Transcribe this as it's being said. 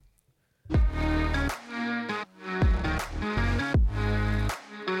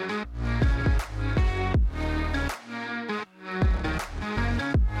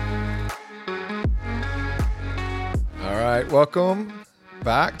welcome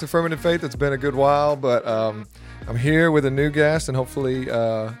back to Fervent in Faith. It's been a good while, but I'm here with a new guest and hopefully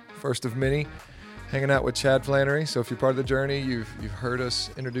first of many, hanging out with Chad Flannery. So if you're part of the journey, you've heard us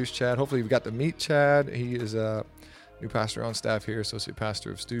introduce Chad. Hopefully you've got to meet Chad. He is a new pastor on staff here, associate pastor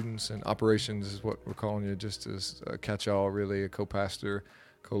of students, and operations is what we're calling you, just as a catch-all, really, a co-pastor,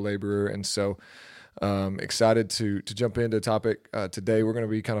 co-laborer. And so excited to jump into the topic. Today we're going to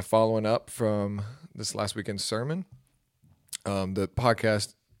be kind of following up from this last weekend's sermon. The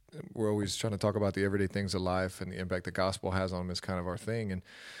podcast, we're always trying to talk about the everyday things of life and the impact the gospel has on them is kind of our thing.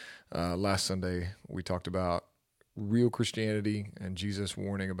 And last Sunday, we talked about real Christianity and Jesus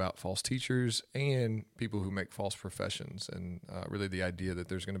warning about false teachers and people who make false professions, and really the idea that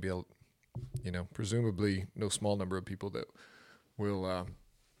there's going to be presumably no small number of people that will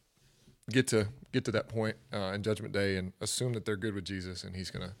get to that point in Judgment Day and assume that they're good with Jesus and he's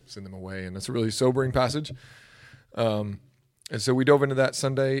going to send them away. And that's a really sobering passage. And so we dove into that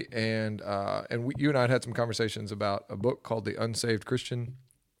Sunday, and you and I had some conversations about a book called The Unsaved Christian,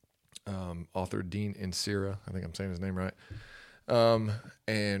 author Dean Insira, I think I'm saying his name right,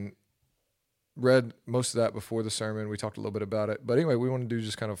 and read most of that before the sermon. We talked a little bit about it. But anyway, we want to do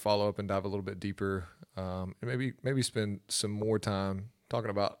just kind of follow up and dive a little bit deeper, and maybe spend some more time talking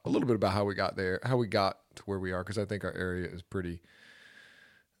about a little bit about how we got there, how we got to where we are, because I think our area is pretty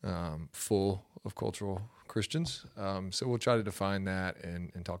full of cultural Christians. So we'll try to define that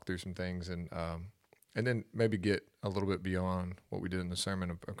and talk through some things, and then maybe get a little bit beyond what we did in the sermon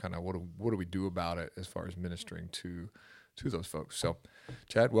of kind of what do we do about it as far as ministering to those folks. So,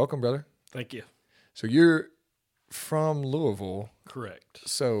 Chad, welcome, brother. Thank you. So you're from Louisville. Correct.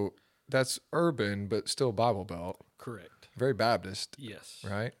 So that's urban, but still Bible Belt. Correct. Very Baptist. Yes.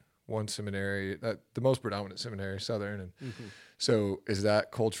 Right? One seminary, the most predominant seminary, Southern. And so is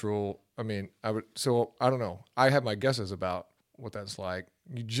that cultural? I mean, I don't know. I have my guesses about what that's like.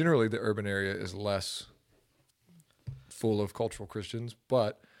 Generally, the urban area is less full of cultural Christians,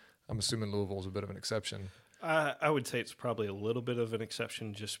 but I'm assuming Louisville is a bit of an exception. I would say it's probably a little bit of an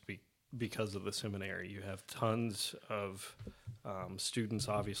exception just because of the seminary. You have tons of students,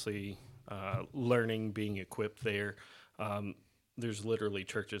 obviously, learning, being equipped there. There's literally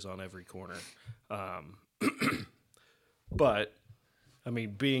churches on every corner. But, I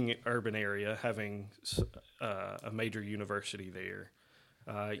mean, being an urban area, having a major university there,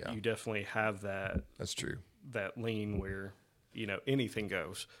 you definitely have that. That's true. That lean where, anything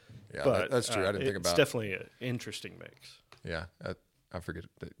goes. Yeah, but, that's true. I didn't think about it. It's definitely an interesting mix. Yeah, I forget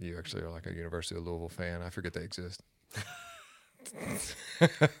that you actually are like a University of Louisville fan. I forget they exist.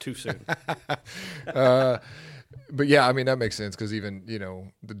 Too soon. But yeah, I mean, that makes sense because even,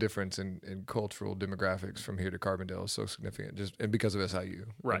 the difference in cultural demographics from here to Carbondale is so significant and because of SIU.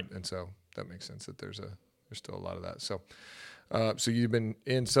 Right. And so that makes sense that there's still a lot of that. So, so you've been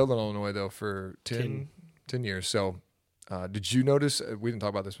in Southern Illinois though for 10 years. So, did you notice, we didn't talk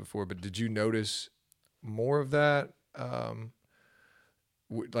about this before, but did you notice more of that?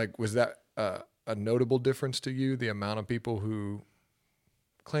 Was that a notable difference to you, the amount of people who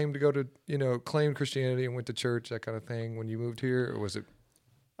claimed to go to, claimed Christianity and went to church, that kind of thing, when you moved here? Or was it?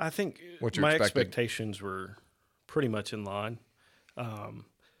 I think my expectations were pretty much in line.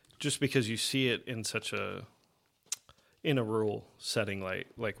 Just because you see it in in a rural setting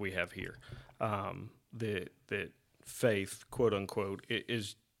like we have here. That faith, quote unquote,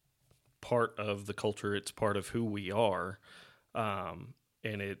 is part of the culture. It's part of who we are. And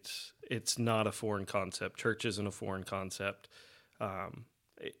it's not a foreign concept. Church isn't a foreign concept.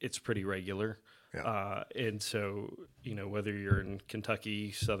 It's pretty regular. Yeah. And so, whether you're in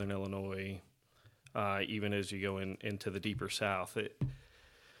Kentucky, Southern Illinois, even as you go into the deeper South,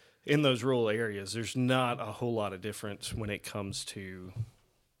 in those rural areas, there's not a whole lot of difference when it comes to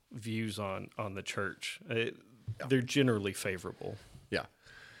views on the church. They're generally favorable. Yeah.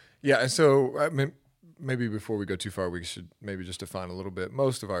 Yeah. And so, I mean, maybe before we go too far, we should maybe just define a little bit.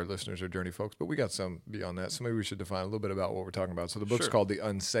 Most of our listeners are Journey folks, but we got some beyond that. So maybe we should define a little bit about what we're talking about. So the book's called The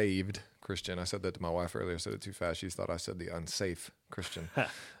Unsaved Christian. I said that to my wife earlier. I said it too fast. She thought I said the unsafe Christian.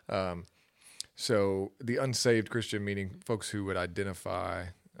 So the unsaved Christian, meaning folks who would identify,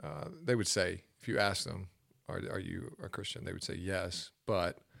 they would say, if you ask them, are you a Christian? They would say yes,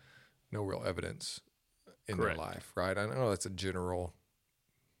 but no real evidence in their life, right? I know that's a general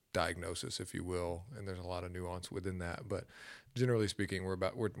diagnosis, if you will, and there's a lot of nuance within that, but generally speaking, we're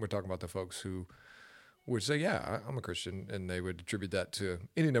talking about the folks who would say, yeah, I'm a Christian, and they would attribute that to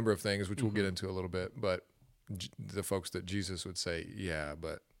any number of things, which we'll get into a little bit, but the folks that Jesus would say, yeah,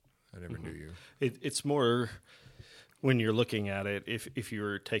 but I never knew you. It's more when you're looking at it, if you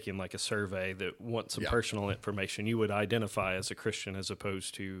were taking like a survey that wants some personal information, you would identify as a Christian as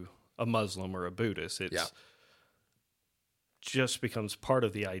opposed to a Muslim or a Buddhist. It's just becomes part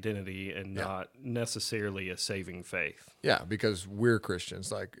of the identity and not necessarily a saving faith. Yeah, because we're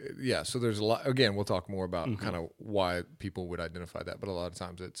Christians. Like, so there's a lot. Again, we'll talk more about kind of why people would identify that, but a lot of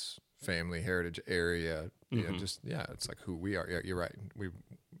times it's family, heritage, area. You know, just it's like who we are. Yeah, you're right.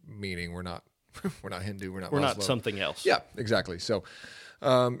 Meaning we're not we're not Hindu. We're not not something else. Yeah, exactly. So,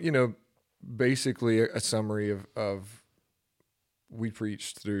 basically a summary of we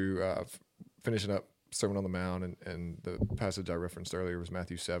preached through finishing up Sermon on the Mount, and the passage I referenced earlier was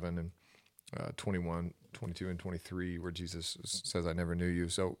Matthew 7 and 21, 22, and 23, where Jesus says, "I never knew you."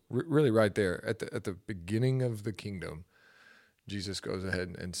 So really, right there at the beginning of the kingdom, Jesus goes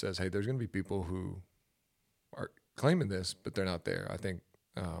ahead and says, "Hey, there's going to be people who are claiming this, but they're not there." I think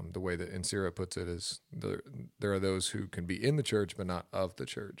the way that Insira puts it is there are those who can be in the church but not of the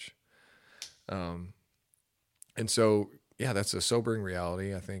church. And so, that's a sobering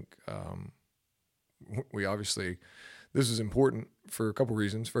reality. I think we obviously, this is important for a couple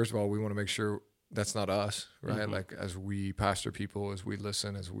reasons. First of all, we want to make sure that's not us, right? Like as we pastor people, as we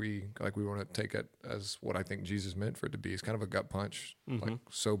listen, we want to take it as what I think Jesus meant for it to be. It's kind of a gut punch, like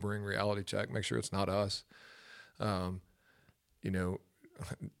sobering reality check. Make sure it's not us.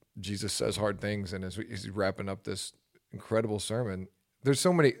 Jesus says hard things, and as he's wrapping up this incredible sermon, there's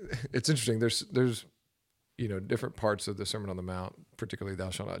so many. It's interesting. There's different parts of the Sermon on the Mount, particularly "Thou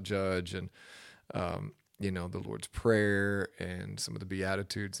shalt not judge," and the Lord's Prayer, and some of the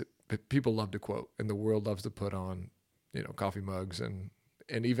Beatitudes that people love to quote, and the world loves to put on, coffee mugs, and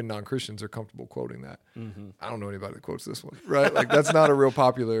even non-Christians are comfortable quoting that. I don't know anybody that quotes this one, right? Like that's not a real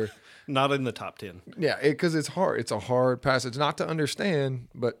popular. Not in the top 10. Yeah, because it's hard. It's a hard passage, not to understand,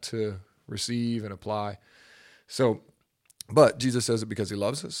 but to receive and apply. So, but Jesus says it because he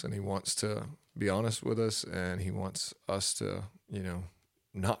loves us, and he wants to be honest with us, and he wants us to,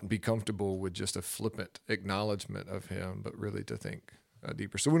 not be comfortable with just a flippant acknowledgement of him, but really to think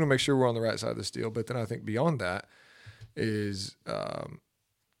deeper. So we want to make sure we're on the right side of this deal. But then I think beyond that is,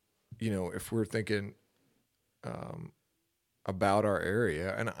 if we're thinking about our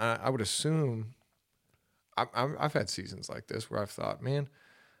area, and I would assume I've had seasons like this where I've thought, man,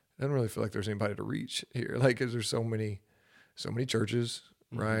 it doesn't really feel like there's anybody to reach here. Like, because there's so many churches,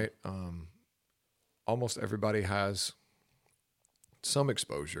 right? Almost everybody has some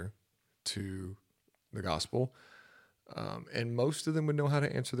exposure to the gospel, and most of them would know how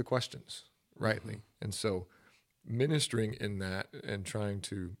to answer the questions rightly. And so ministering in that and trying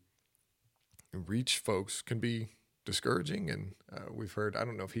to reach folks can be discouraging. And we've heard, I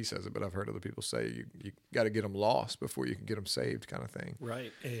don't know if he says it, but I've heard other people say you got to get them lost before you can get them saved, kind of thing.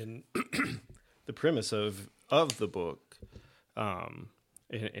 Right. And the premise of the book,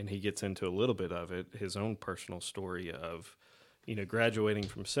 and he gets into a little bit of it, his own personal story of, graduating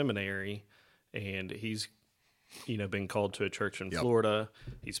from seminary, and he's, been called to a church in Florida.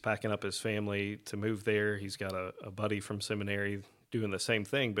 He's packing up his family to move there. He's got a buddy from seminary doing the same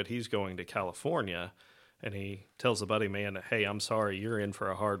thing, but he's going to California, and he tells the buddy, man, hey, I'm sorry, you're in for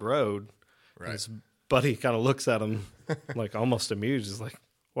a hard road. Right. His buddy kind of looks at him like almost amused. He's like,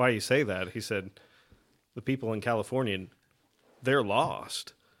 why do you say that? He said, the people in California, they're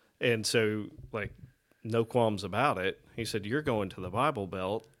lost. And so, like, no qualms about it. He said, you're going to the Bible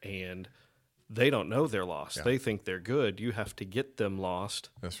Belt, and they don't know they're lost. Yeah. They think they're good. You have to get them lost.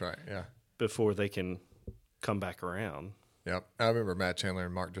 That's right, yeah. Before they can come back around. Yep. I remember Matt Chandler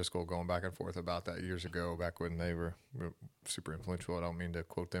and Mark Driscoll going back and forth about that years ago, back when they were super influential. I don't mean to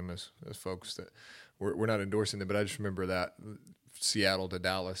quote them as folks that we're not endorsing them, but I just remember that Seattle to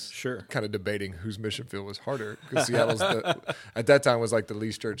Dallas, kind of debating whose mission field was harder, because Seattle's at that time was like the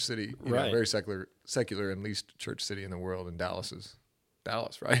least church city, very secular and least church city in the world, and Dallas is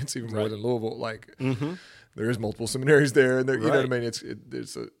Dallas, right? It's even more than Louisville. Like there is multiple seminaries there, and you know what I mean.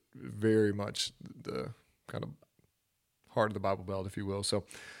 It's a very much the kind of heart of the Bible Belt, if you will. So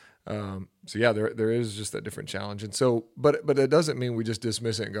there is just that different challenge. And so, but it doesn't mean we just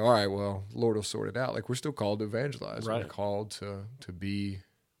dismiss it and go, all right, well, Lord will sort it out. Like, we're still called to evangelize. Right. We're called to be,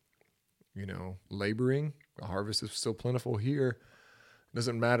 laboring. The harvest is still plentiful here. It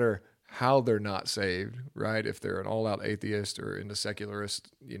doesn't matter how they're not saved, right? If they're an all-out atheist or into secularist,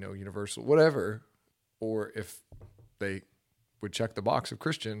 universal, whatever, or if they would check the box of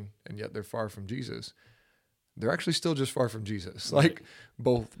Christian and yet they're far from Jesus, they're actually still just far from Jesus, like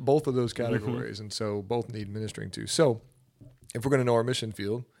both of those categories. And so both need ministering to. So if we're going to know our mission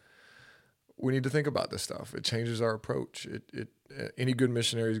field, we need to think about this stuff. It changes our approach. Any good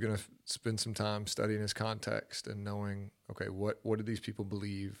missionary is going to spend some time studying his context and knowing, okay, what do these people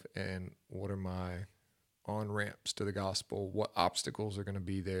believe, and what are my on ramps to the gospel? What obstacles are going to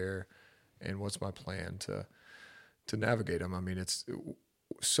be there, and what's my plan to navigate them? I mean, it's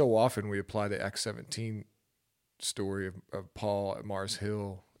so often we apply the Acts 17 story of Paul at Mars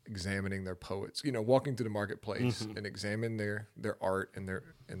Hill examining their poets, walking through the marketplace and examining their art and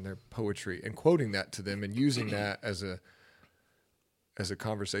their poetry and quoting that to them and using that as a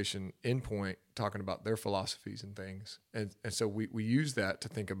conversation endpoint, talking about their philosophies and things. And so we use that to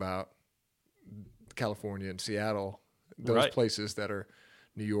think about California and Seattle, those places that are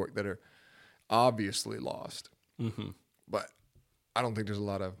New York that are obviously lost. Mm-hmm. But I don't think there's a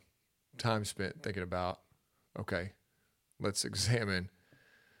lot of time spent thinking about, okay, let's examine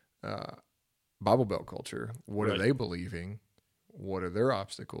Bible Belt culture. What are they believing? What are their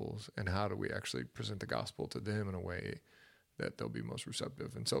obstacles? And how do we actually present the gospel to them in a way that they'll be most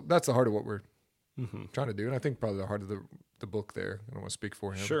receptive? And so that's the heart of what we're trying to do. And I think probably the heart of the book there. I don't want to speak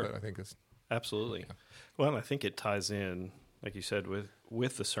for him, but I think it's... Absolutely. Yeah. Well, I think it ties in, like you said,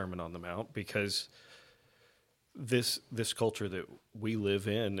 with the Sermon on the Mount, because this culture that we live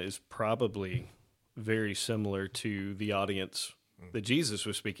in is probably very similar to the audience that Jesus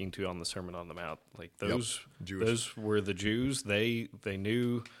was speaking to on the Sermon on the Mount. Like those were the Jews. They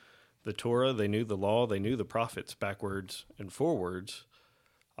knew the Torah, they knew the law, they knew the prophets backwards and forwards.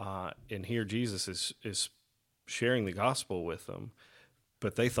 And here Jesus is sharing the gospel with them,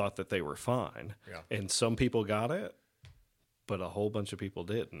 but they thought that they were fine. Yeah. And some people got it, but a whole bunch of people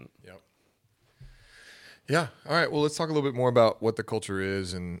didn't. Yep. Yeah. All right. Well, let's talk a little bit more about what the culture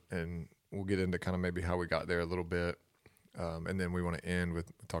is, and we'll get into kind of maybe how we got there a little bit. And then we want to end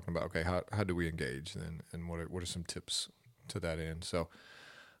with talking about, okay, how do we engage then, and what are some tips to that end? So,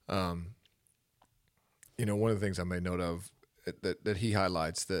 one of the things I made note of that he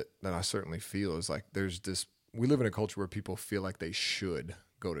highlights that I certainly feel is like there's this, we live in a culture where people feel like they should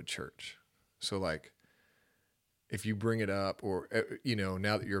go to church. So like if you bring it up, or,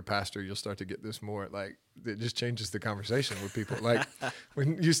 now that you're a pastor, you'll start to get this more, like it just changes the conversation with people. Like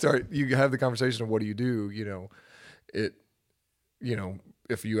when you have the conversation of what do you do,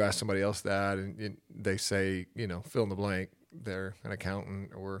 if you ask somebody else that and they say, fill in the blank, they're an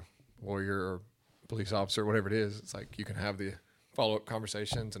accountant or lawyer or police officer, whatever it is, it's like you can have the follow-up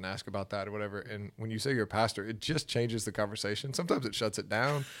conversations and ask about that or whatever. And when you say you're a pastor, it just changes the conversation. Sometimes it shuts it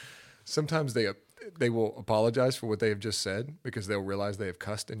down. Sometimes they will apologize for what they have just said because they'll realize they have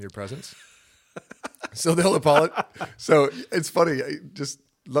cussed in your presence. So they'll apologize. So it's funny. Just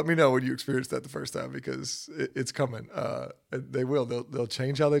let me know when you experience that the first time, because it's coming. They will. They'll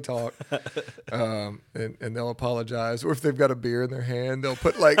change how they talk, and they'll apologize. Or if they've got a beer in their hand, they'll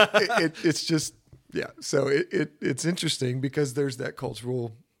put like it's just. Yeah, so it's interesting because there's that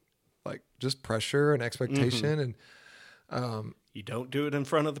cultural, like, just pressure and expectation, and you don't do it in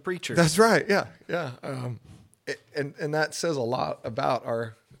front of the preacher. That's right. Yeah. And that says a lot about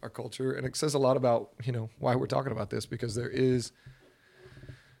our culture, and it says a lot about why we're talking about this, because there is,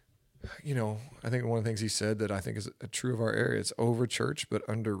 I think one of the things he said that I think is true of our area, it's over churched but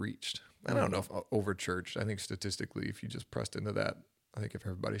under reached. I don't know if over churched. I think statistically, if you just pressed into that, I think if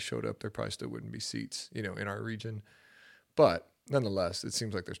everybody showed up, there probably still wouldn't be seats, in our region. But nonetheless, it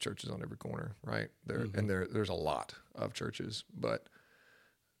seems like there's churches on every corner, right? And there's a lot of churches, but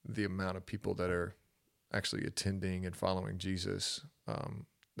the amount of people that are actually attending and following Jesus,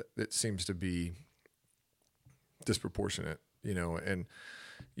 it seems to be disproportionate, and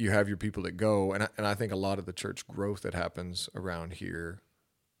you have your people that go, and I think a lot of the church growth that happens around here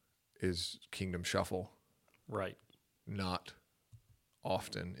is kingdom shuffle. Right. Not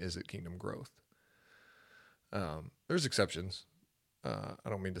often is it kingdom growth. There's exceptions. I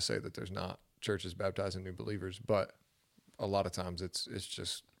don't mean to say that there's not churches baptizing new believers, but a lot of times it's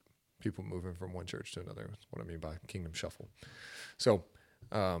just people moving from one church to another. That's what I mean by kingdom shuffle. So,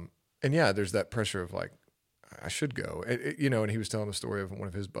 and yeah, there's that pressure of like, I should go. And he was telling the story of one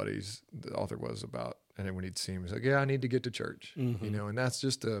of his buddies, the author was about, and then when he'd see him, he's like, yeah, I need to get to church, and that's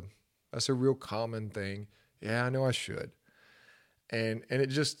just that's a real common thing. Yeah, I know I should. And it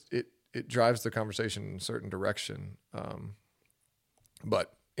just it drives the conversation in a certain direction.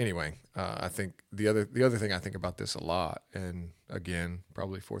 But anyway, I think the other thing I think about this a lot, and again,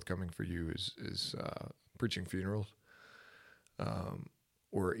 probably forthcoming for you, is preaching funerals,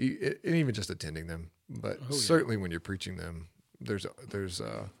 or even just attending them. But certainly when you're preaching them, there's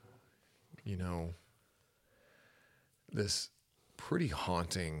this pretty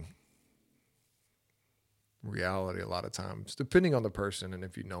haunting reality a lot of times, depending on the person and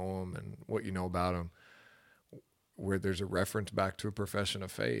if you know them and what you know about them, where there's a reference back to a profession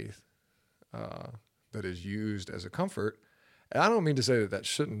of faith that is used as a comfort. And I don't mean to say that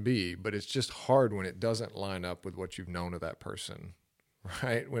shouldn't be, but it's just hard when it doesn't line up with what you've known of that person,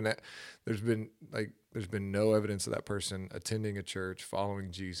 right? When there's been no evidence of that person attending a church,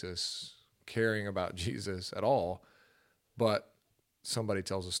 following Jesus, caring about Jesus at all, but somebody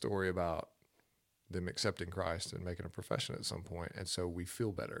tells a story about them accepting Christ and making a profession at some point, and so we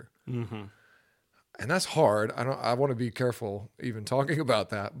feel better. Mm-hmm. And that's hard. I want to be careful even talking about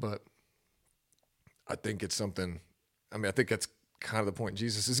that, but I think it's something. I mean, I think that's kind of the point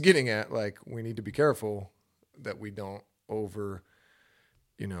Jesus is getting at. Like, we need to be careful that we don't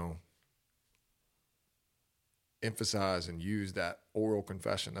emphasize and use that oral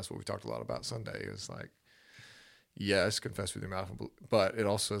confession. That's what we talked a lot about Sunday. It's like, yes, confess with your mouth, but it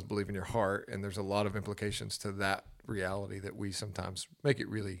also says believe in your heart. And there's a lot of implications to that reality that we sometimes make it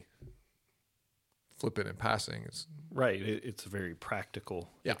really flippant and passing. Right. It's a very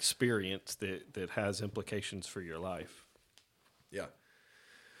practical experience that has implications for your life. Yeah.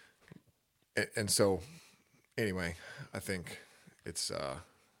 And so, anyway, I think it's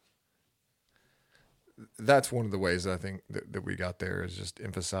that's one of the ways that I think that we got there, is just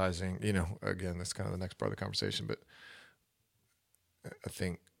emphasizing, again, that's kind of the next part of the conversation, but I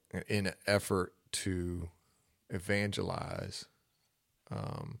think in an effort to evangelize,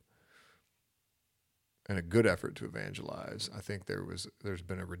 and a good effort to evangelize, I think there's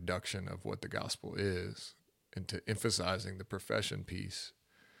been a reduction of what the gospel is into emphasizing the profession piece.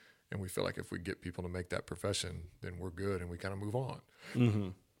 And we feel like if we get people to make that profession, then we're good and we kind of move on. Mm-hmm.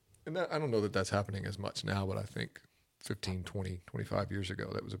 And I don't know that that's happening as much now, but I think 15, 20, 25 years ago,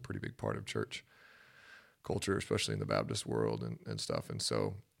 that was a pretty big part of church culture, especially in the Baptist world and stuff. And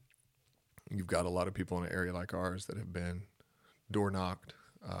so you've got a lot of people in an area like ours that have been door knocked,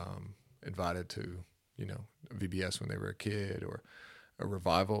 invited to, VBS when they were a kid, or a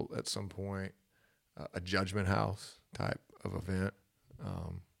revival at some point, a judgment house type of event.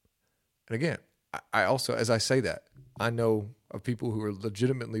 And again, I also, as I say that, I know of people who are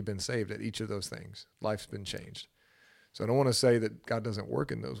legitimately been saved at each of those things. Life's been changed. So I don't want to say that God doesn't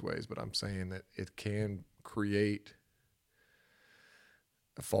work in those ways, but I'm saying that it can create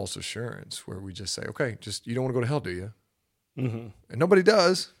a false assurance where we just say, okay, you don't want to go to hell, do you? Mm-hmm. And nobody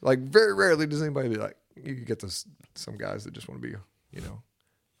does. Like, very rarely does anybody be like, you get some guys that just want to be,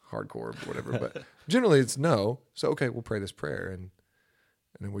 hardcore or whatever. But generally it's no. So, okay, we'll pray this prayer. And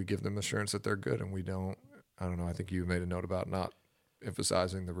then we give them assurance that they're good. And we don't, I don't know, I think you made a note about not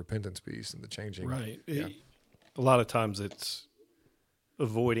emphasizing the repentance piece and the changing. Right. Yeah. A lot of times it's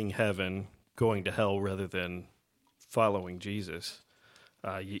avoiding heaven, going to hell rather than following Jesus.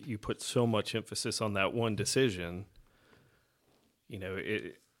 You put so much emphasis on that one decision.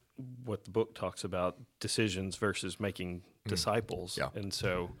 What the book talks about, decisions versus making disciples. Yeah. And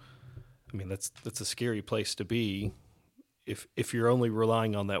so, I mean, that's a scary place to be. If you're only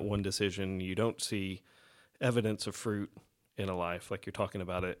relying on that one decision, you don't see evidence of fruit in a life, like you're talking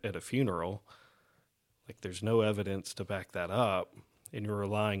about it at a funeral. Like, there's no evidence to back that up, and you're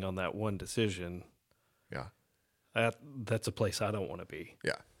relying on that one decision. Yeah. That's a place I don't want to be.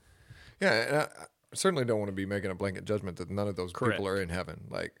 Yeah. Yeah, and I certainly don't want to be making a blanket judgment that none of those Correct. people are in heaven.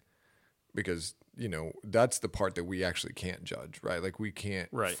 Like, because, that's the part that we actually can't judge, right? Like, we can't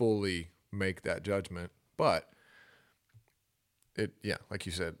fully make that judgment. But like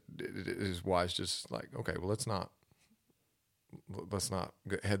you said, it is wise just like, okay, well, let's not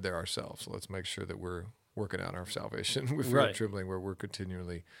head there ourselves. So let's make sure that we're working out our salvation with fear and trembling, where we're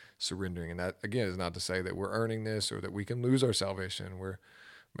continually surrendering. And that, again, is not to say that we're earning this or that we can lose our salvation. We're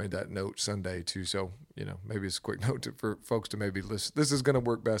made that note Sunday too. So, maybe it's a quick note for folks to maybe listen. This is going to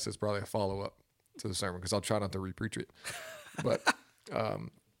work best as probably a follow-up to the sermon, because I'll try not to re-preach it. But,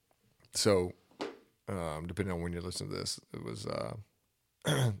 depending on when you listen to this, it was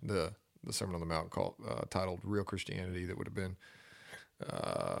the Sermon on the Mount titled Real Christianity, that would have been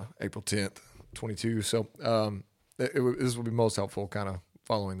April 10th, 22. So this will be most helpful kind of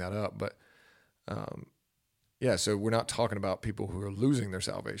following that up. But so we're not talking about people who are losing their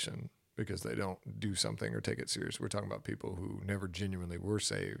salvation because they don't do something or take it serious. We're talking about people who never genuinely were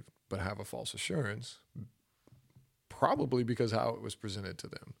saved but have a false assurance, probably because how it was presented to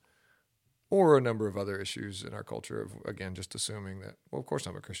them, or a number of other issues in our culture of, again, just assuming that, well, of course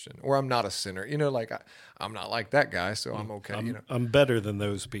I'm a Christian, or I'm not a sinner. Like, I'm not like that guy, so I'm okay. I'm better than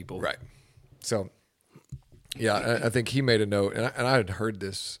those people. Right. So, I think he made a note, and I had heard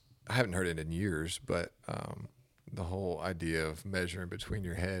this. I haven't heard it in years, but the whole idea of measuring between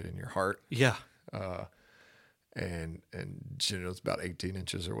your head and your heart. Yeah. and it's about 18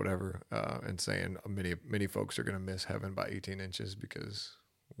 inches or whatever, and saying many folks are going to miss heaven by 18 inches because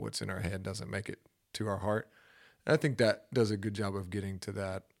what's in our head doesn't make it to our heart. And I think that does a good job of getting to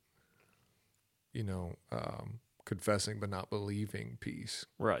that, confessing but not believing piece.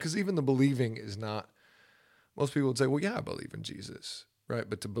 Right. Because even the believing is not, most people would say, well, yeah, I believe in Jesus, right?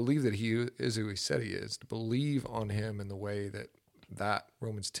 But to believe that he is who he said he is, to believe on him in the way that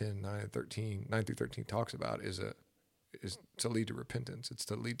Romans 10, 9 through 13 talks about is to lead to repentance. It's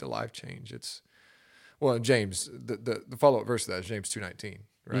to lead to life change. James, the follow-up verse to that is James 2:19,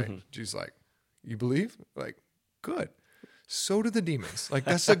 right? Mm-hmm. Jesus like, you believe? Like, good. So do the demons. Like,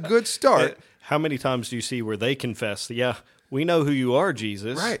 that's a good start. How many times do you see where they confess, yeah, we know who you are,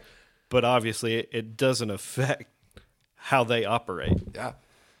 Jesus. Right. But obviously it doesn't affect how they operate. Yeah.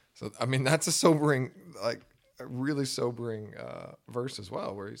 So, I mean, that's a really sobering verse as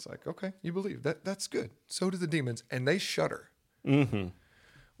well, where he's like, okay, you believe. That's good. So do the demons, and they shudder. Mm-hmm.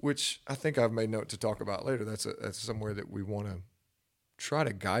 Which I think I've made note to talk about later. That's somewhere that we want to try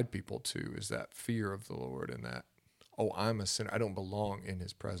to guide people to, is that fear of the Lord and that, oh, I'm a sinner, I don't belong in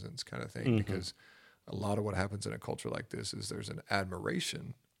his presence kind of thing. Mm-hmm. Because a lot of what happens in a culture like this is there's an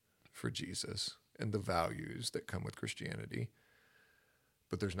admiration for Jesus and the values that come with Christianity,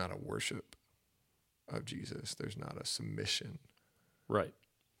 but there's not a worship of Jesus. There's not a submission right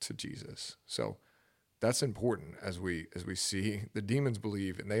to Jesus. So that's important as we see the demons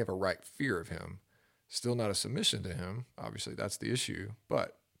believe and they have a right fear of him, still not a submission to him. Obviously that's the issue,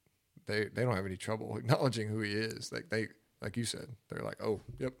 but they don't have any trouble acknowledging who he is. Like you said, they're like, oh,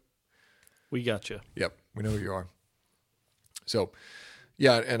 yep, we got you. Yep, we know who you are. So,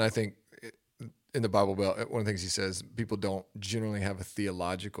 yeah, and I think in the Bible Belt, one of the things he says, people don't generally have a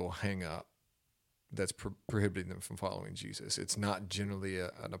theological hang-up that's prohibiting them from following Jesus. It's not generally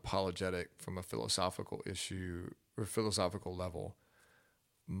an apologetic from a philosophical issue or philosophical level.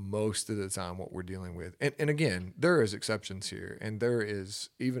 Most of the time what we're dealing with, and again, there is exceptions here, and there is,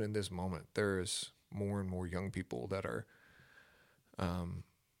 even in this moment, there is more and more young people that are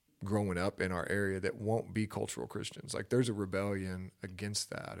growing up in our area that won't be cultural Christians. Like, there's a rebellion against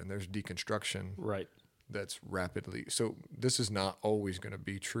that, and there's deconstruction right that's rapidly. So this is not always going to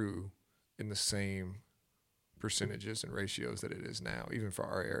be true in the same percentages and ratios that it is now, even for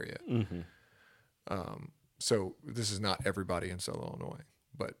our area. Mm-hmm. So this is not everybody in Southern Illinois,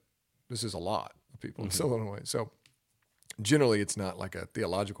 but this is a lot of people in Southern Illinois. So generally it's not like a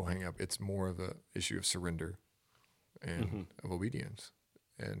theological hang-up. It's more of an issue of surrender and of obedience.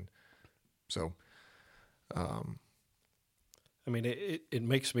 And so, I mean, it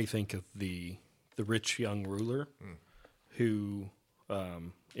makes me think of the rich young ruler who,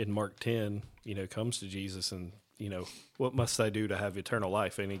 in Mark 10, comes to Jesus and, what must I do to have eternal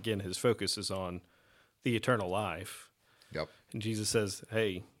life? And again, his focus is on the eternal life. Yep. And Jesus says,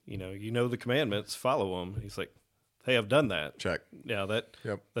 hey, you know the commandments, follow them. He's like, hey, I've done that. Check. Yeah,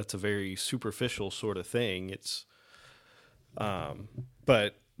 that's a very superficial sort of thing. It's,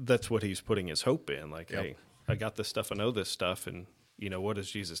 but that's what he's putting his hope in. Like, hey, I got this stuff, I know this stuff. And, what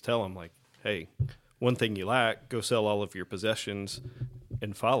does Jesus tell him? Like, hey, one thing you lack, go sell all of your possessions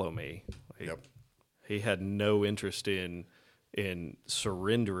and follow me. Like, he had no interest in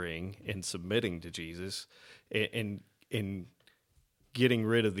surrendering and submitting to Jesus and in getting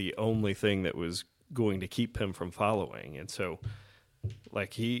rid of the only thing that was going to keep him from following. And so,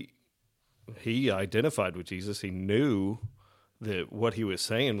 like, he identified with Jesus. He knew that what he was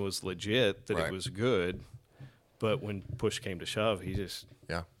saying was legit, that it was good. But when push came to shove, he just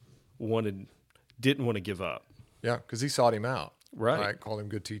didn't want to give up. Yeah, because he sought him out. Right. Called him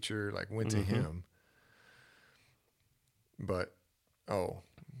good teacher, went to him. But,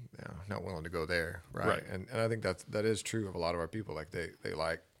 not willing to go there. Right. And I think that is true of a lot of our people. Like, they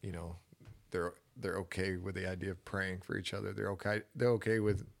they're okay with the idea of praying for each other. They're okay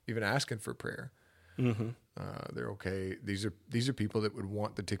with even asking for prayer. Mm-hmm. They're okay. These are people that would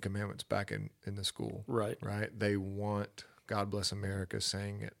want the Ten Commandments back in the school. Right. Right. They want God Bless America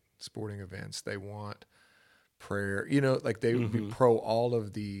saying at sporting events. They want prayer. They would be pro all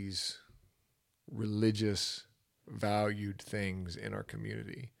of these religious valued things in our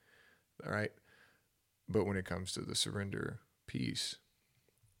community. All right. But when it comes to the surrender piece,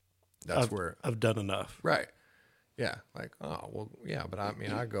 that's where I've done enough. Right. Yeah. Like, oh, well, yeah, but I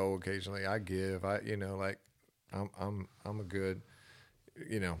mean, I go occasionally, I give, I'm a good,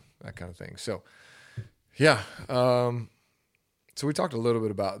 that kind of thing. So, yeah. So we talked a little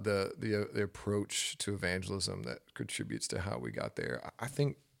bit about the approach to evangelism that contributes to how we got there. I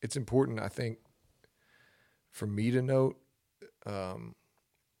think it's important, for me to note,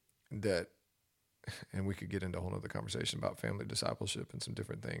 that and we could get into a whole other conversation about family discipleship and some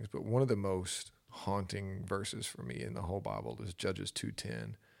different things, but one of the most haunting verses for me in the whole Bible is Judges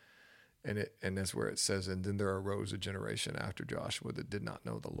 2:10. And that's where it says, and then there arose a generation after Joshua that did not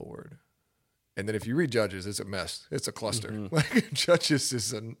know the Lord. And then if you read Judges, it's a mess. It's a cluster. Mm-hmm. Like Judges is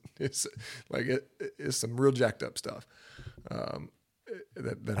some real jacked up stuff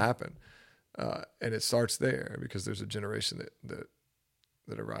that happened. And it starts there because there's a generation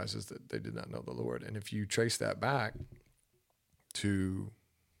that arises that they did not know the Lord. And if you trace that back to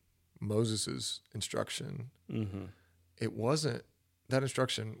Moses's instruction, mm-hmm. That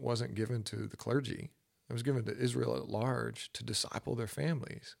instruction wasn't given to the clergy. It was given to Israel at large to disciple their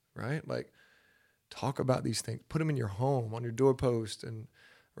families, right? Like, talk about these things, put them in your home, on your doorpost and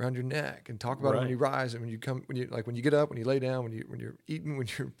around your neck, and talk about them when you rise and when you get up, when you lay down, when you're eating, when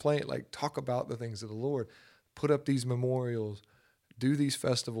you're playing, like, talk about the things of the Lord. Put up these memorials, do these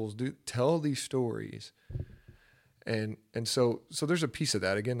festivals, tell these stories. And so there's a piece of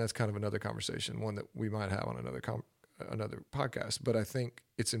that. Again, that's kind of another conversation, one that we might have on another podcast. But I think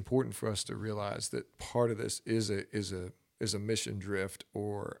it's important for us to realize that part of this is a mission drift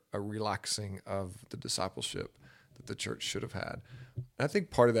or a relaxing of the discipleship that the church should have had. And I think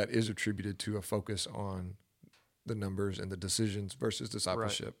part of that is attributed to a focus on the numbers and the decisions versus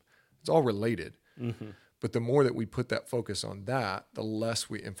discipleship. Right. It's all related. Mm-hmm. But the more that we put that focus on that, the less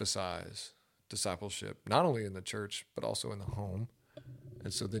we emphasize discipleship, not only in the church, but also in the home.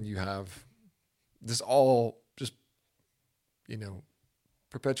 And so then you have this all just,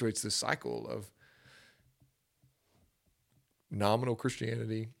 perpetuates this cycle of nominal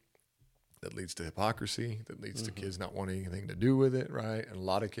Christianity that leads to hypocrisy, that leads mm-hmm. to kids not wanting anything to do with it, right? And a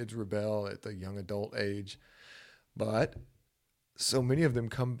lot of kids rebel at the young adult age. But so many of them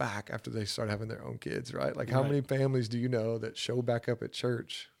come back after they start having their own kids, right? Like, how many families do you know that show back up at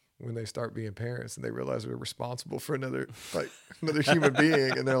church when they start being parents and they realize they're responsible for another human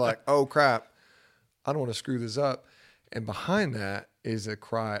being, and they're like, oh crap, I don't want to screw this up. And behind that is a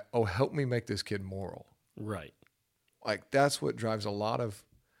cry, oh, help me make this kid moral. Right. Like, that's what drives a lot of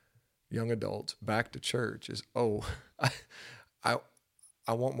young adults back to church is, oh, I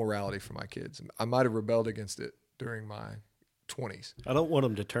want morality for my kids. I might have rebelled against it during my 20s. I don't want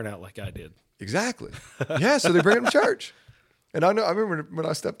them to turn out like I did. Exactly. Yeah, so they bring them to church. And I remember when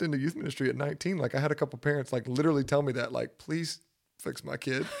I stepped into youth ministry at 19, like, I had a couple parents like literally tell me that, like, please fix my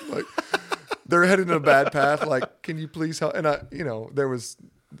kid. Like, they're headed in a bad path. Like, can you please help? And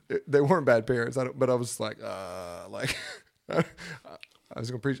they weren't bad parents. But I was like, I was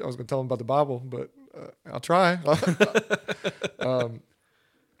going to preach. I was going to tell them about the Bible, but I'll try.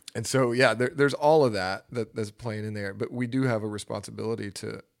 And so, yeah, there's all of that's playing in there. But we do have a responsibility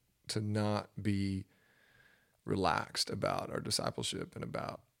to not be relaxed about our discipleship and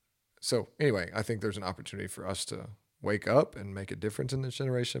about. So anyway, I think there's an opportunity for us to wake up and make a difference in this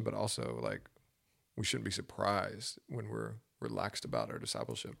generation, but also, like, we shouldn't be surprised when we're relaxed about our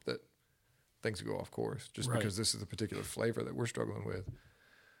discipleship that things go off course just because this is the particular flavor that we're struggling with.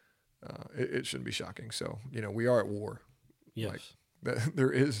 It shouldn't be shocking. So, we are at war. Yes. Like,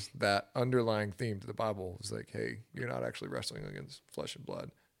 there is that underlying theme to the Bible. It's like, hey, you're not actually wrestling against flesh and blood.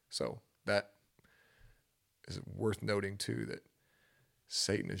 So that is worth noting too, that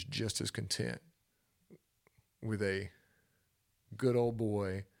Satan is just as content with a good old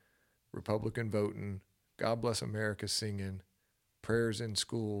boy, Republican voting, God bless America singing, prayers in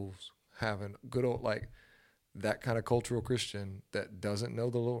schools, having good old, like, that kind of cultural Christian that doesn't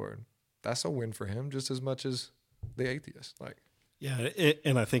know the Lord. That's a win for him just as much as the atheist. Like, yeah,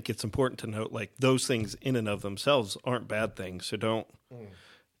 and I think it's important to note, like, those things in and of themselves aren't bad things. So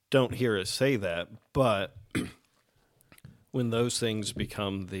don't hear us say that. But when those things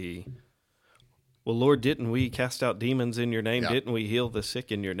become well, Lord, didn't we cast out demons in your name? Yeah. Didn't we heal the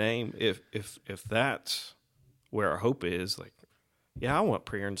sick in your name? If that's where our hope is, like, yeah, I want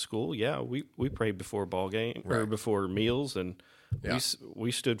prayer in school. Yeah, we prayed before ball game or before meals, and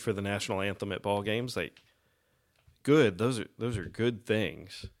we stood for the national anthem at ball games. Like, good. Those are good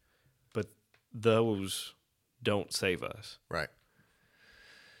things, but those don't save us. Right.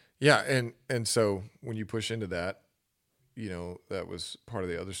 Yeah, and so when you push into that, that was part of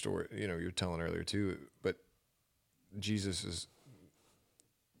the other story, you were telling earlier too, but Jesus is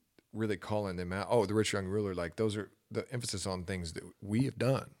really calling them out. Oh, the rich young ruler, like, those are the emphasis on things that we have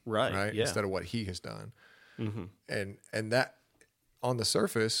done, right? Yeah. Instead of what he has done. Mm-hmm. And that on the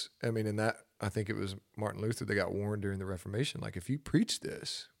surface, and that, I think it was Martin Luther that got warned during the Reformation. Like, if you preach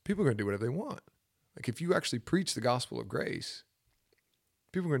this, people are going to do whatever they want. Like, if you actually preach the gospel of grace,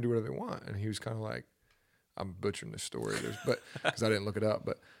 people are going to do whatever they want. And he was kind of like, I'm butchering this story, but because I didn't look it up,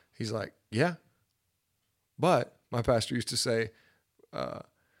 but he's like, yeah, But my pastor used to say,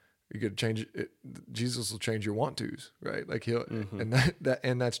 you got to change it. Jesus will change your want tos, right? Like he'll,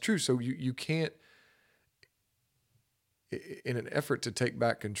 and that's true. So you can't, in an effort to take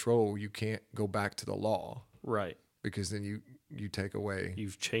back control, you can't go back to the law, right? Because then you take away.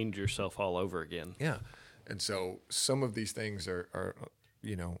 You've changed yourself all over again. Yeah, and so some of these things are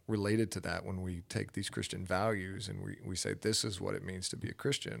related to that. When we take these Christian values and we say this is what it means to be a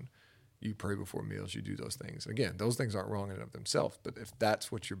Christian. You pray before meals, you do those things. And again, those things aren't wrong in and of themselves, but if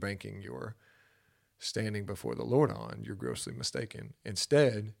that's what you're banking your standing before the Lord on, you're grossly mistaken.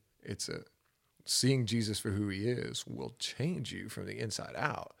 Instead, it's seeing Jesus for who he is will change you from the inside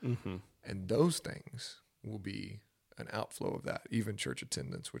out. Mm-hmm. And those things will be an outflow of that, even church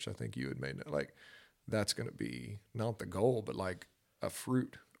attendance, which I think you had made, like that's going to be not the goal, but like a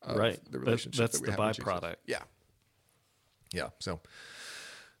fruit of the relationship that we have with Jesus. That's the byproduct. Yeah. Yeah. So,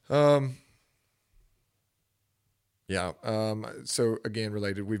 so again,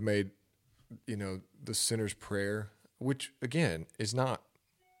 related, we've made, the sinner's prayer, which again is not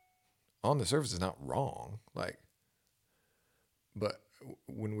on the surface is not wrong. But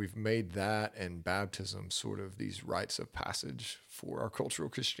when we've made that and baptism sort of these rites of passage for our cultural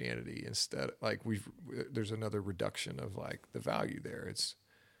Christianity, instead, there's another reduction of the value there.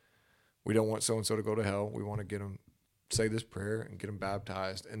 We don't want so-and-so to go to hell. We want to get them say this prayer and get them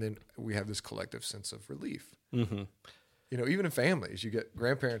baptized. And then we have this collective sense of relief. Mm-hmm. Even in families, you get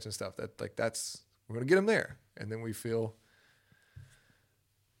grandparents and stuff we're going to get them there. And then you feel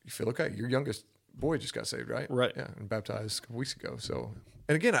okay. Your youngest boy just got saved, right? Right. Yeah. And baptized a couple weeks ago. So,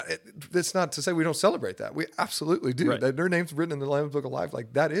 and again, that's not to say we don't celebrate that. We absolutely do. Right. Their name's written in the Lamb's Book of Life.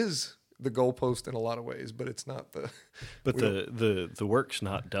 That is the goalpost in a lot of ways, but it's not but the work's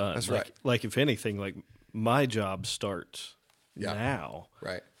not done. That's right. If anything, my job starts now,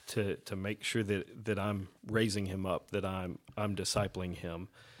 right? To make sure that I'm raising him up, that I'm discipling him,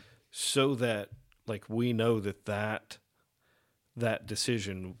 so that we know that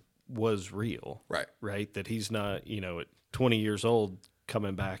decision was real, right? That he's not at 20 years old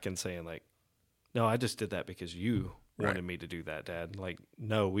coming back and saying no, I just did that because you wanted me to do that, Dad.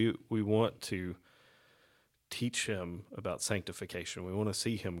 No, we want to teach him about sanctification. We want to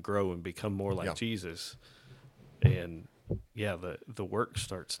see him grow and become more like Jesus. And the work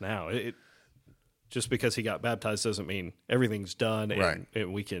starts now. It just because he got baptized doesn't mean everything's done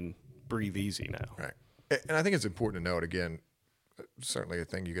and we can breathe easy now. Right. And I think it's important to note, again, certainly a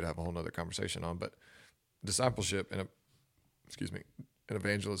thing you could have a whole nother conversation on, but discipleship and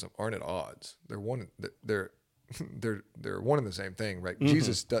evangelism aren't at odds. They're one and the same thing, right? Mm-hmm.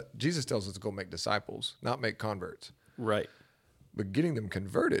 Jesus tells us to go make disciples, not make converts. Right. But getting them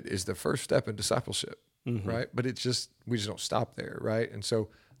converted is the first step in discipleship. Mm-hmm. Right. But we just don't stop there. Right. And so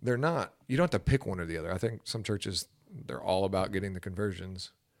you don't have to pick one or the other. I think some churches, they're all about getting the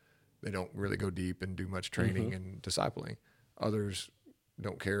conversions. They don't really go deep and do much training and discipling. Others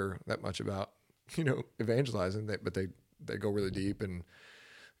don't care that much about, evangelizing, but they go really deep and,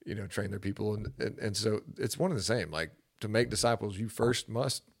 train their people. And so it's one and the same. To make disciples, you first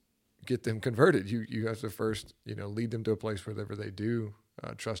must get them converted. You have to first, lead them to a place wherever they do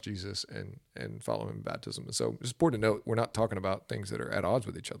trust Jesus and follow him in baptism. And so it's important to note, we're not talking about things that are at odds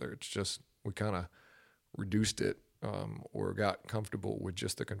with each other. It's just we kind of reduced it or got comfortable with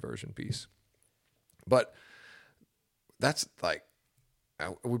just the conversion piece. But that's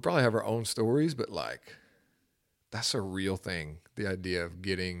we probably have our own stories, but that's a real thing. The idea of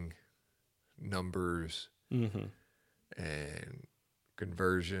getting numbers and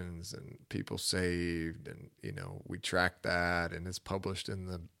conversions and people saved, and we track that, and it's published in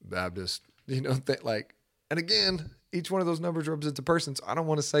the Baptist and again, each one of those numbers represents a person, so I don't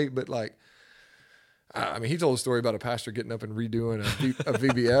want to say, but he told a story about a pastor getting up and redoing a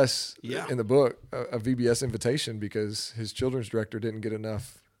VBS in the book, a VBS invitation, because his children's director didn't get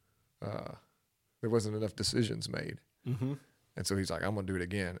enough there wasn't enough decisions made. And so he's like, I'm gonna do it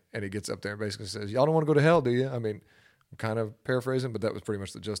again, and he gets up there and basically says, y'all don't want to go to hell, do you? I'm kind of paraphrasing, but that was pretty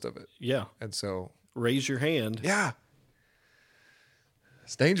much the gist of it. Yeah. And so raise your hand. Yeah.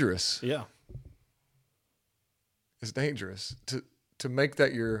 It's dangerous. Yeah. It's dangerous. To make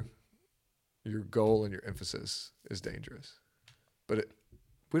that your goal and your emphasis is dangerous. But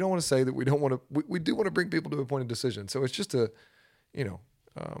we don't want to say that we don't want to, we do want to bring people to a point of decision. So it's just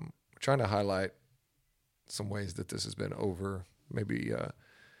trying to highlight some ways that this has been maybe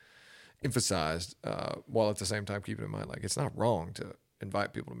emphasized, while at the same time keeping in mind, it's not wrong to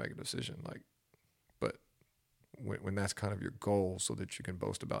invite people to make a decision, but when that's kind of your goal so that you can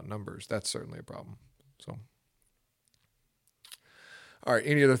boast about numbers, that's certainly a problem. So, All right.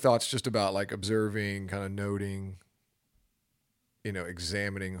 Any other thoughts just about like observing, kind of noting,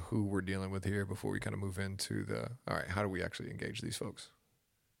 examining who we're dealing with here before we kind of move into all right, how do we actually engage these folks?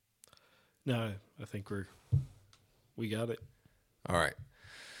 No, I think we got it. All right.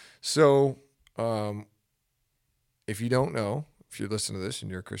 So, if you don't know, if you're listening to this and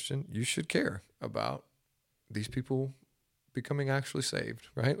you're a Christian, you should care about these people becoming actually saved,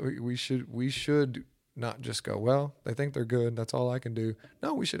 right? We should not just go, well, they think they're good, that's all I can do.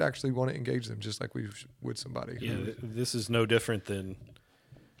 No, we should actually want to engage them just like we would somebody. Yeah, this is no different than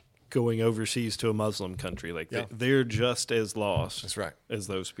going overseas to a Muslim country. Like they're just as lost that's right. as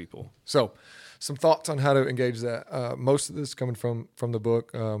those people. So some thoughts on how to engage that. Most of this coming from the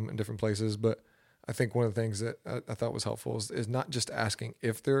book in different places, but I think one of the things that I thought was helpful is not just asking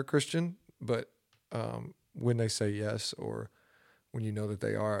if they're a Christian, but when they say yes or when you know that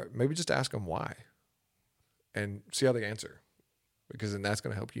they are, maybe just ask them why and see how they answer, because then that's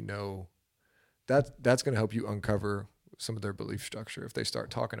going to help you know that's going to help you uncover some of their belief structure. If they start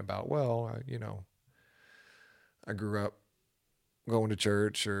talking about, well, I grew up going to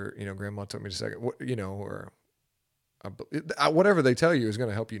church, or grandma took me to second, or whatever they tell you is going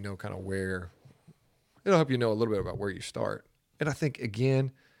to help you know kind of where. It'll help you know a little bit about where you start. And I think,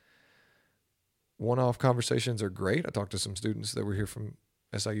 again, one-off conversations are great. I talked to some students that were here from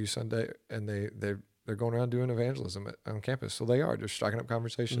SIU Sunday, and they're going around doing evangelism on campus. So they are just striking up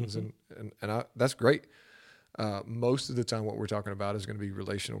conversations, and that's great. Most of the time what we're talking about is going to be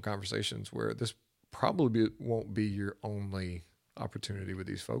relational conversations, where this probably won't be your only opportunity with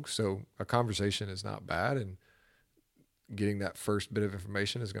these folks. So a conversation is not bad, and getting that first bit of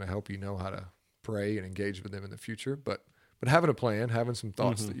information is going to help you know how to pray and engage with them in the future. But having a plan, having some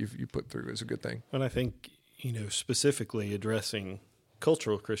thoughts that you put through is a good thing. And I think, specifically addressing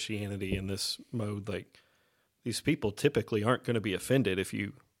cultural Christianity in this mode, like these people typically aren't going to be offended if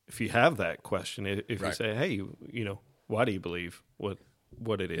you have that question. If you say, hey, why do you believe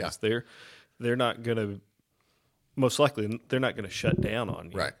what it is? Yeah. They're not going to, most likely, they're not going to shut down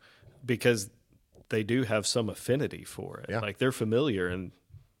on you. Right. Because they do have some affinity for it. Yeah. Like they're familiar, and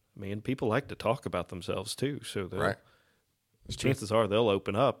man, people like to talk about themselves too. So chances are they'll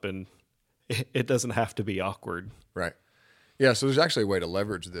open up, and it doesn't have to be awkward. Right. Yeah. So there's actually a way to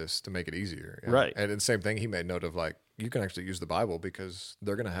leverage this to make it easier. Yeah? Right. And the same thing, he made note of, like, you can actually use the Bible because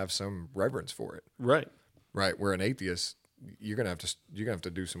they're going to have some reverence for it. Right. Right. Where an atheist, you're going to have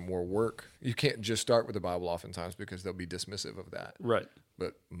to do some more work. You can't just start with the Bible oftentimes because they'll be dismissive of that. Right.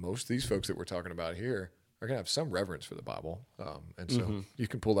 But most of these folks that we're talking about here are going to have some reverence for the Bible. And so you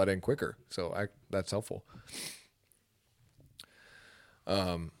can pull that in quicker. So that's helpful.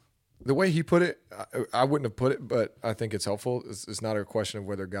 The way he put it, I wouldn't have put it, but I think it's helpful. It's not a question of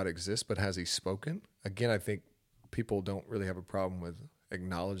whether God exists, but has he spoken? Again, I think people don't really have a problem with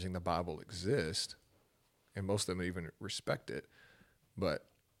acknowledging the Bible exists, and most of them even respect it, but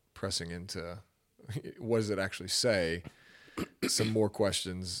pressing into what does it actually say, some more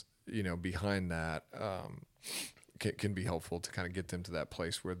questions behind that can be helpful to kind of get them to that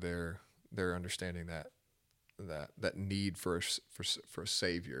place where they're understanding that need for a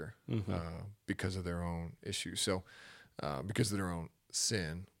savior because of their own issues. So because of their own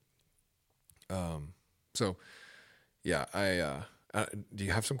sin. So yeah, do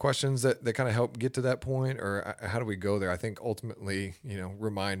you have some questions that kind of help get to that point, or how do we go there? I think ultimately,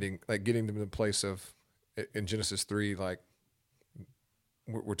 reminding, like getting them to the place of in Genesis 3, like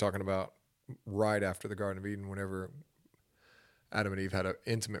we're talking about right after the Garden of Eden, whenever Adam and Eve had an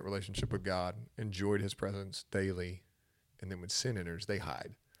intimate relationship with God, enjoyed his presence daily, and then when sin enters, they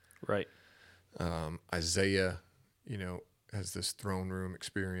hide. Right. Isaiah, has this throne room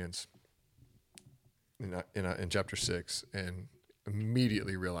experience in chapter 6, and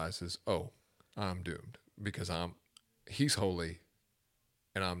immediately realizes, oh, I'm doomed because he's holy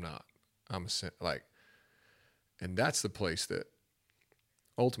and I'm not. I'm a sin. And that's the place that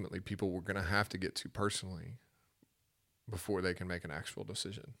ultimately people were going to have to get to personally before they can make an actual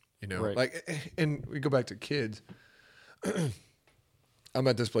decision, right. And we go back to kids. I'm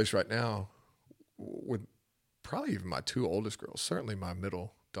at this place right now with probably even my 2 oldest girls, certainly my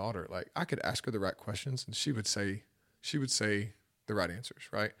middle daughter. Like, I could ask her the right questions and she would say the right answers.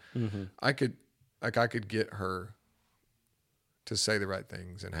 Right. Mm-hmm. I could get her to say the right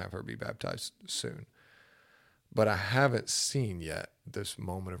things and have her be baptized soon. But I haven't seen yet this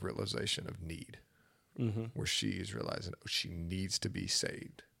moment of realization of need, where she is realizing, she needs to be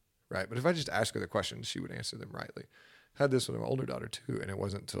saved, right? But if I just ask her the questions, she would answer them rightly. I had this with my older daughter too, and it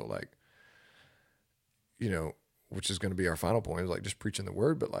wasn't until which is going to be our final point, is like just preaching the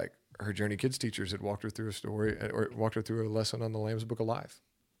word. But like her Journey Kids teachers had walked her through a story or walked her through a lesson on the Lamb's Book of Life.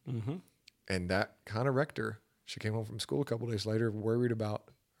 Mm-hmm. And that kind of wrecked her. She came home from school a couple days later, worried about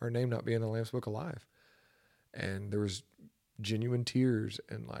her name not being in the Lamb's Book of Life. And there was genuine tears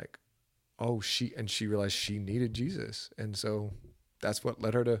and like, she realized she needed Jesus. And so that's what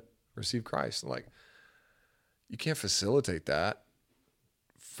led her to receive Christ. Like, you can't facilitate that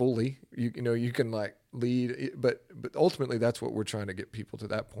fully. You can like lead, but ultimately that's what we're trying to get people to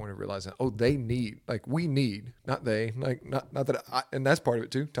that point of realizing, they need, like we need, not they, like not that and that's part of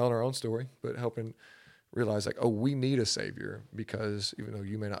it too, telling our own story, but helping realize like, we need a savior, because even though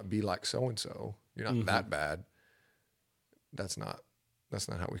you may not be like so-and-so, you're not that bad. That's not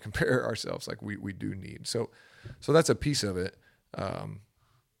how we compare ourselves. Like we do need. So that's a piece of it.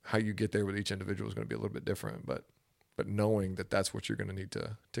 How you get there with each individual is going to be a little bit different, but knowing that that's what you're going to need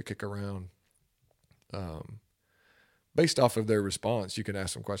to kick around. Based off of their response, you can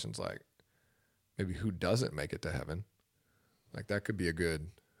ask some questions like maybe who doesn't make it to heaven. Like that could be a good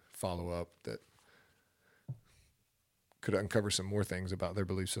follow-up that could uncover some more things about their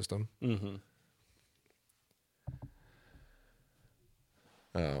belief system. Mm-hmm.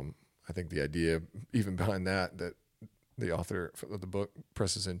 I think the idea even behind that the author of the book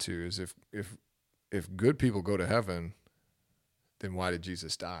presses into is if good people go to heaven, then why did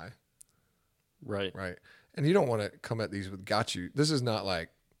Jesus die? Right. Right. And you don't want to come at these with got you. This is not like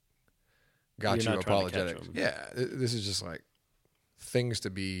got you apologetics. Yeah. This is just like things to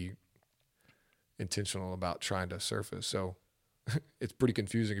be intentional about trying to surface. So it's pretty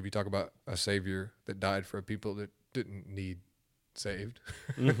confusing if you talk about a savior that died for people that didn't need saved.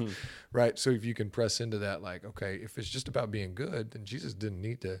 Mm-hmm. Right. So if you can press into that, like, okay, if it's just about being good, then Jesus didn't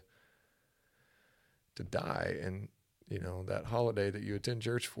need to die. And that holiday that you attend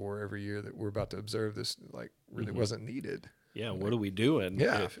church for every year that we're about to observe this, like, really wasn't needed. Yeah. What are we doing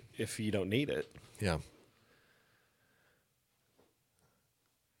if you don't need it? Yeah.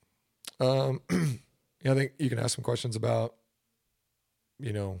 I think you can ask some questions about,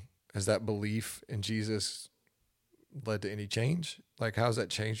 has that belief in Jesus led to any change? Like, how's that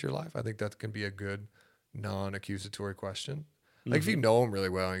changed your life? I think that can be a good non-accusatory question. Like, if you know him really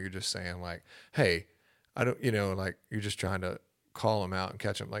well and you're just saying like, hey, I don't, like you're just trying to call him out and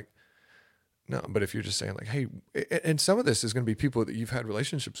catch him. Like, no, but if you're just saying like, hey, and some of this is going to be people that you've had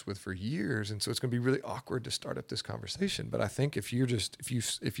relationships with for years. And so it's going to be really awkward to start up this conversation. But I think if you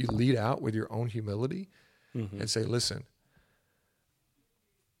lead out with your own humility and say, listen,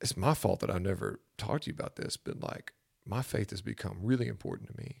 it's my fault that I never talked to you about this, but like my faith has become really important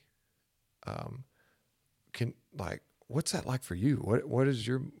to me. What's that like for you? What is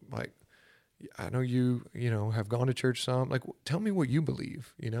your, like, I know you have gone to church some, like, tell me what you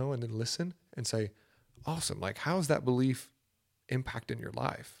believe, and then listen and say, awesome. Like, how's that belief impacting your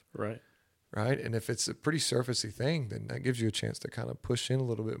life? Right. Right. And if it's a pretty surfacey thing, then that gives you a chance to kind of push in a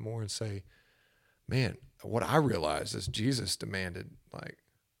little bit more and say, man, what I realized is Jesus demanded like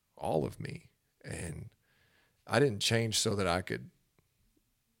all of me, and I didn't change so that I could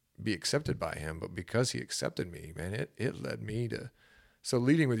be accepted by him, but because he accepted me, man, it led me to. So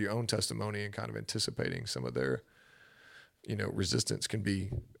leading with your own testimony and kind of anticipating some of their, resistance can be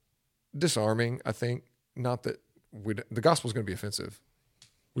disarming. I think not that the gospel is going to be offensive.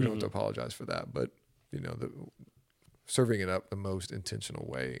 We don't have to apologize for that, but serving it up the most intentional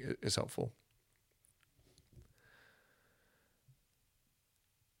way is helpful.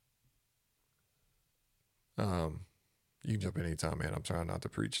 You can jump in anytime, man. I'm trying not to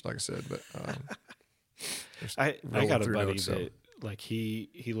preach, like I said, but I got a buddy that like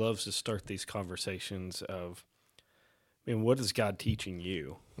he loves to start these conversations of, what is God teaching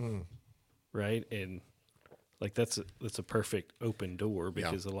you, right? And like that's a perfect open door,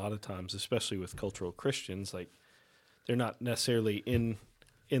 because a lot of times, especially with cultural Christians, like they're not necessarily in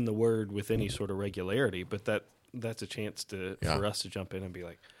the Word with any sort of regularity, but that's a chance for us to jump in and be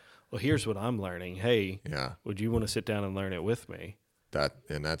like, well, here's what I'm learning. Hey, would you want to sit down and learn it with me?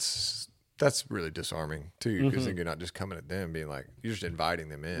 That's really disarming too, because then you're not just coming at them being like, you're just inviting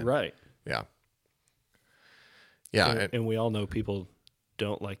them in. Right. Yeah. Yeah. And we all know people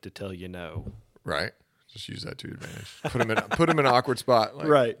don't like to tell you no. Right. Just use that to your advantage. Put them in an awkward spot. Like,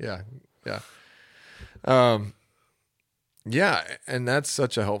 right. Yeah. Yeah. Yeah. And that's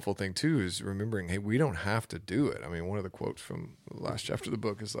such a helpful thing too, is remembering, hey, we don't have to do it. I mean, one of the quotes from the last chapter of the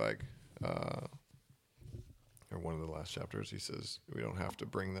book is like, or one of the last chapters, he says, we don't have to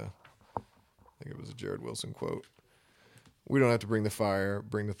bring I think it was a Jared Wilson quote. We don't have to bring the fire,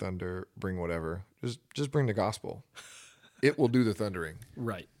 bring the thunder, bring whatever. Just bring the gospel. It will do the thundering.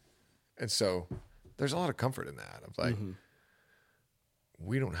 Right. And so there's a lot of comfort in that. Of like,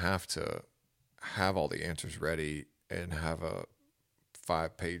 we don't have to have all the answers ready and have a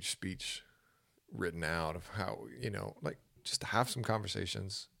 5-page speech written out of how, like, just to have some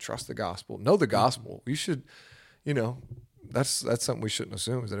conversations, trust the gospel, know the gospel. You should, that's something we shouldn't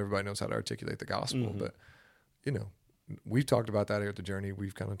assume, is that everybody knows how to articulate the gospel. But, we've talked about that here at the Journey.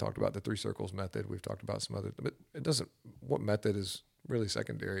 We've kind of talked about the 3 circles method. We've talked about some other, but what method is really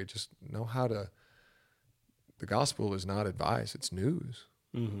secondary. Just know how to, the gospel is not advice, it's news,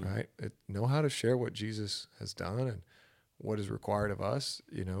 right? Know how to share what Jesus has done and what is required of us,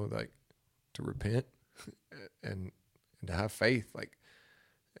 like to repent and to have faith, like,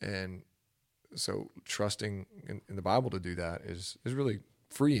 and so trusting in the Bible to do that is really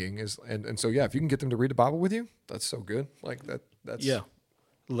freeing. And so, yeah, if you can get them to read the Bible with you, that's so good. Like that's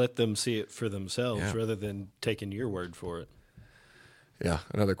let them see it for themselves rather than taking your word for it. Yeah.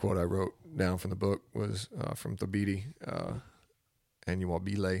 Another quote I wrote down from the book was from Thabiti,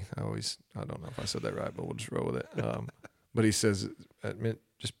 Anyuwabile. I don't know if I said that right, but we'll just roll with it. But he says,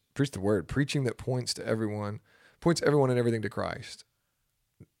 just preach the word, preaching that points everyone and everything to Christ,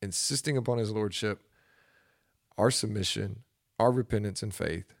 insisting upon his lordship, our submission, our repentance and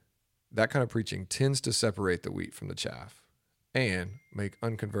faith. That kind of preaching tends to separate the wheat from the chaff and make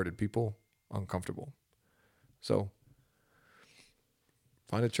unconverted people uncomfortable. So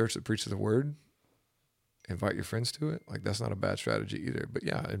find a church that preaches the word, invite your friends to it. Like, that's not a bad strategy either. But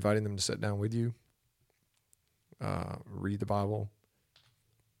yeah, inviting them to sit down with you, read the Bible,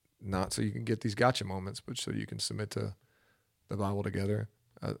 not so you can get these gotcha moments, but so you can submit to the Bible together.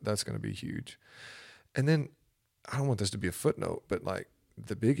 That's going to be huge. And then, I don't want this to be a footnote, but like,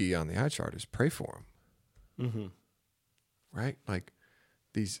 the biggie on the eye chart is pray for them. Right? Like,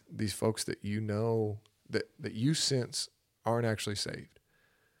 these folks that that you sense aren't actually saved,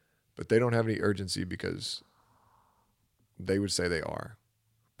 but they don't have any urgency because they would say they are.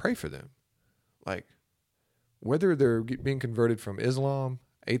 Pray for them. Like, whether they're being converted from Islam,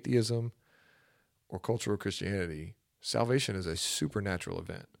 atheism, or cultural Christianity, salvation is a supernatural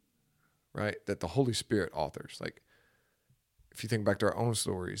event, right? That the Holy Spirit authors. Like, if you think back to our own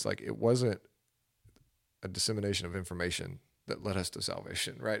stories, like, it wasn't a dissemination of information that led us to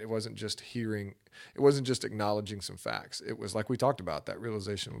salvation, right? It wasn't just hearing, it wasn't just acknowledging some facts. It was like we talked about, that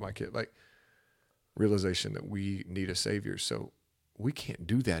realization with my kid, like, realization that we need a Savior. So we can't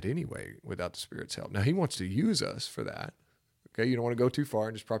do that anyway without the Spirit's help. Now, he wants to use us for that. Okay, you don't want to go too far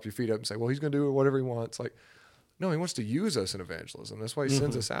and just prop your feet up and say, well, he's going to do whatever he wants. Like, no, he wants to use us in evangelism. That's why he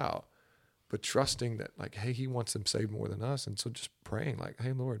sends us out. But trusting that, like, hey, he wants them saved more than us. And so just praying, like,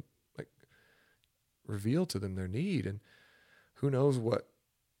 hey, Lord, like, reveal to them their need. And who knows what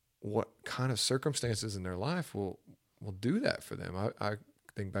kind of circumstances in their life will do that for them. I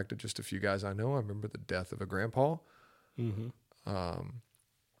think back to just a few guys I know. I remember the death of a grandpa, a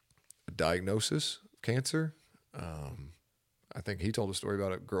diagnosis of cancer. I think he told a story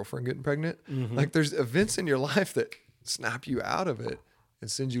about a girlfriend getting pregnant. Like, there's events in your life that snap you out of it and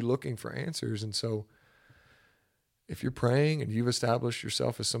send you looking for answers. And so if you're praying and you've established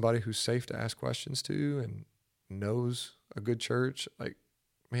yourself as somebody who's safe to ask questions to and knows a good church, like,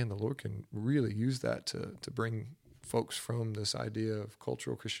 man, the Lord can really use that to bring folks from this idea of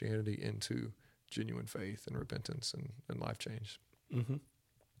cultural Christianity into genuine faith and repentance and life change.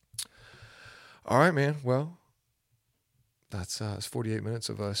 All right, man. Well, that's 48 minutes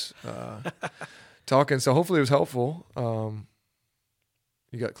of us talking. So hopefully it was helpful.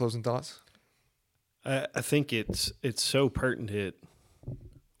 You got closing thoughts? I think it's so pertinent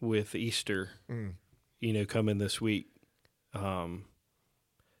with Easter, coming this week.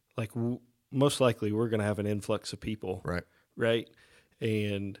 Most likely we're going to have an influx of people. Right.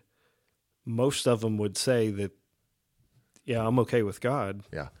 And most of them would say that, yeah, I'm okay with God.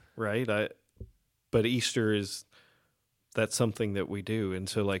 Yeah. Right. But Easter that's something that we do. And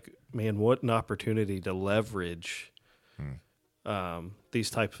so, like, man, what an opportunity to leverage these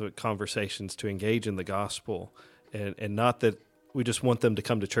types of conversations to engage in the gospel. And not that we just want them to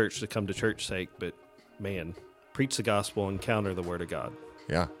come to church's sake, but, man, preach the gospel and encounter the word of God.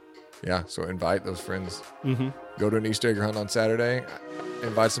 Yeah. Yeah. So invite those friends. Go to an Easter egg hunt on Saturday.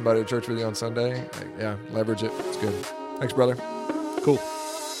 Invite somebody to church with you on Sunday. Leverage it. It's good. Thanks, brother. Cool.